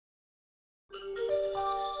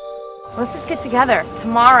Let's just get together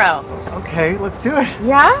tomorrow. Okay, let's do it.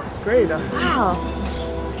 Yeah? Great. Wow.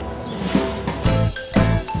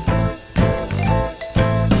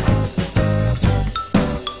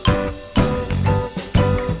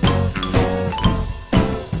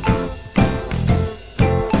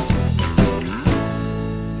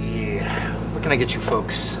 What can I get you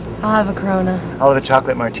folks? I'll have a Corona. I'll have a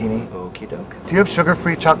chocolate martini. Okie doke. Do you have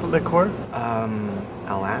sugar-free chocolate liqueur?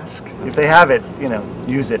 I'll ask. If they have it, you know,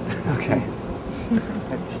 use it. Okay.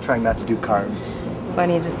 I'm just trying not to do carbs. Why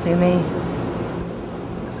don't you just do me?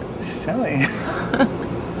 Shelly.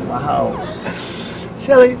 Wow.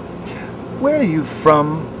 Shelly, where are you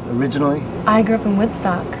from originally? I grew up in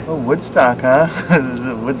Woodstock. Oh, Woodstock, huh?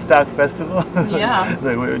 The Woodstock Festival? Yeah.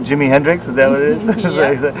 Like Jimi Hendrix, is that what it is?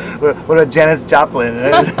 Yeah. What about Janis Joplin?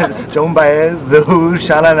 Joan Baez, The Who,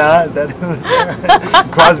 Sha-Na-Na, is that who's there?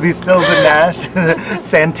 Crosby, Stills and Nash,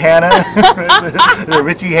 Santana,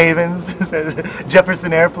 Richie Havens,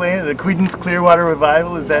 Jefferson Airplane, the Creedence Clearwater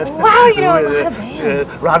Revival, is that? Wow, you know a lot of bands.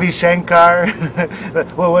 Ravi Shankar,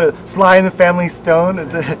 what, Sly and the Family Stone.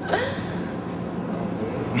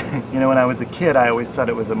 You know, when I was a kid, I always thought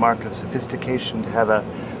it was a mark of sophistication to have a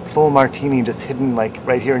full martini just hidden like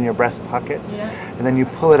right here in your breast pocket. Yeah. And then you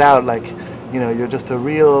pull it out like, you know, you're just a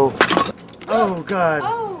real... Oh, God.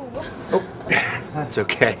 Oh. Oh, that's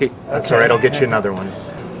okay. That's all right. I'll get you another one.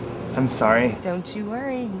 I'm sorry. Don't you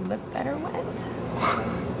worry, you look better wet.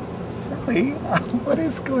 Shelly, what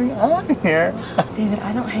is going on here? David,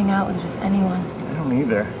 I don't hang out with just anyone. I don't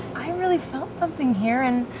either. I really felt something here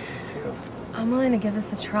and It's you. I'm willing to give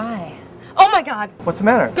this a try. Oh my God! What's the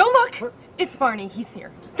matter? Don't look! What? It's Barney, he's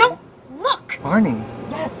here. Don't look! Barney?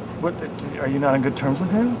 Yes. What? Are you not on good terms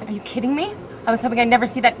with him? Are you kidding me? I was hoping I'd never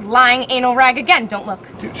see that lying anal rag again. Don't look.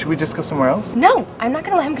 Dude, should we just go somewhere else? No, I'm not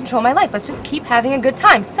gonna let him control my life. Let's just keep having a good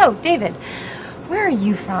time. So, David, where are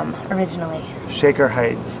you from originally? Shaker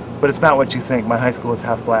Heights. But it's not what you think. My high school is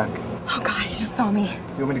half black. Oh God, he just saw me. Do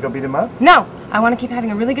you want me to go beat him up? No, I want to keep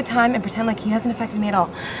having a really good time and pretend like he hasn't affected me at all.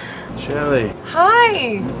 Shelly.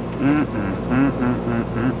 Hi.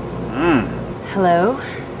 Hello.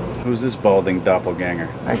 Who's this balding doppelganger?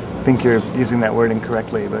 I think you're using that word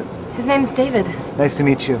incorrectly, but His name's David. nice to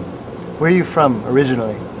meet you. Where are you from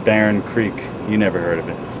originally? Barren Creek. You never heard of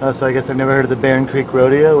it. Oh, so I guess I've never heard of the Barren Creek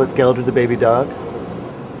Rodeo with Gelder the baby dog?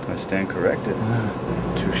 I stand corrected.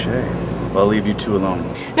 Touche. Well, I'll leave you two alone.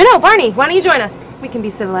 No, Barney, why don't you join us? We can be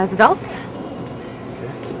civilized adults.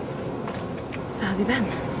 Okay. So how have you been?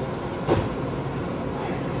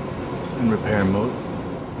 In repair mode.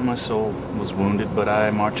 My soul was wounded, but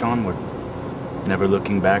I march onward. Never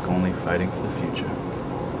looking back, only fighting for the future.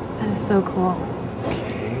 That is so cool.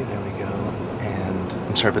 Okay, there we go. And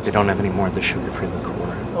I'm sorry, but they don't have any more of the sugar-free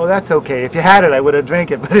liqueur. Oh, that's okay. If you had it, I would have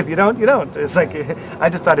drank it. But if you don't, you don't. It's like, I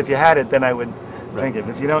just thought if you had it, then I would drink it.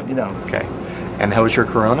 If you don't, you don't. Okay. And how was your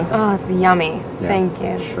Corona? Oh, it's yummy. Yeah, Thank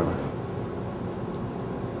you. Sure.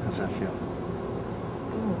 How's that feel?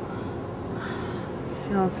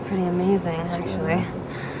 Feels pretty amazing, actually.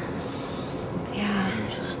 Yeah.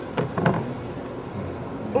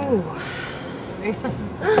 Ooh. I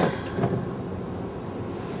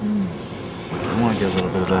want to get a little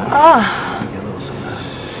bit of that. Get a little some of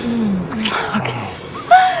that. Okay.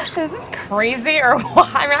 This is crazy, or what?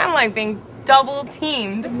 I mean, I'm like being double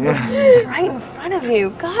teamed right in front of you.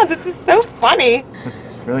 God, this is so funny.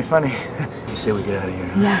 It's really funny. You say we get out of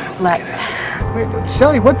here? Yes, let's. Wait,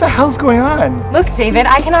 Shelly, what the hell's going on? Look, David,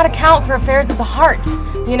 I cannot account for affairs of the heart,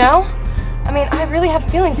 you know? I mean, I really have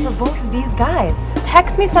feelings for both of these guys.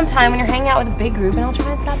 Text me sometime when you're hanging out with a big group and I'll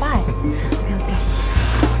try and stop by. Okay, let's go.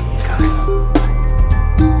 Let's go.